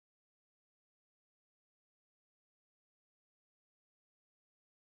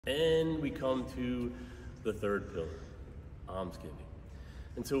And we come to the third pillar, almsgiving.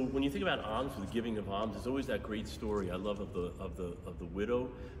 And so when you think about alms, the giving of alms, there's always that great story I love of the widow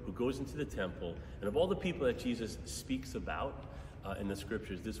who goes into the temple, and of all the people that Jesus speaks about in the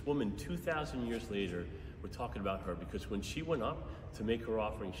scriptures, this woman 2,000 years later, we're talking about her because when she went up to make her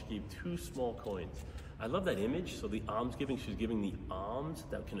offering, she gave 2 small coins. I love that image. So the almsgiving, she's giving the alms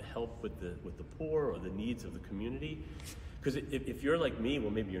that can help with the poor or the needs of the community. Because if you're like me, well,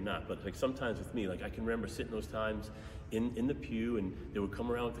 maybe you're not, but like sometimes with me, like I can remember sitting those times in the pew, and they would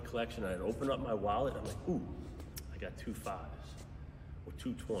come around with the collection, and I'd open up my wallet, and I'm like, ooh, I got 2 5s or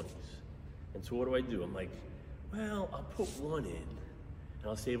 2 20s. And so what do? I'm like, well, I'll put 1 in, and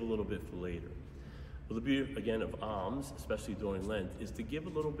I'll save a little bit for later. Well, the beauty, again, of alms, especially during Lent, is to give a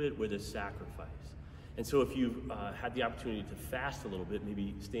little bit where there's sacrifice. And so if you've had the opportunity to fast a little bit,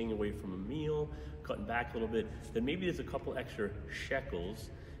 maybe staying away from a meal, cutting back a little bit, then maybe there's a couple extra shekels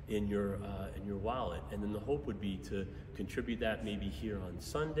in your wallet. And then the hope would be to contribute that maybe here on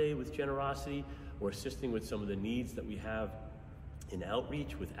Sunday with generosity, or assisting with some of the needs that we have in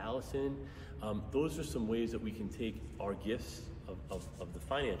outreach with Allison. Those are some ways that we can take our gifts of the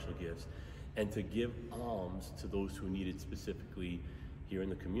financial gifts and to give alms to those who need it specifically here in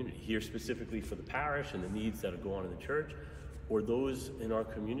the community, here specifically for the parish and the needs that go on in the church, or those in our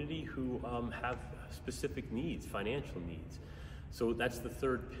community who have specific needs, financial needs. So that's the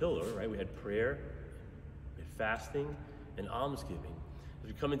third pillar, right? We had prayer, we had fasting, and almsgiving. As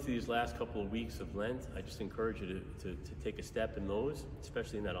we come into these last couple of weeks of Lent, I just encourage you to take a step in those,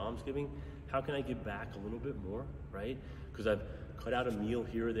 especially in that almsgiving. How can I give back a little bit more, right? Because I've cut out a meal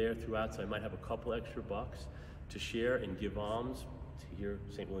here or there throughout, so I might have a couple extra bucks to share and give alms to here,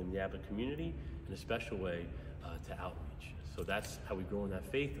 St. William the Abbot community, in a special way to outreach. So that's how we grow in that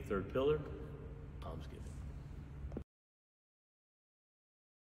faith, the third pillar, almsgiving.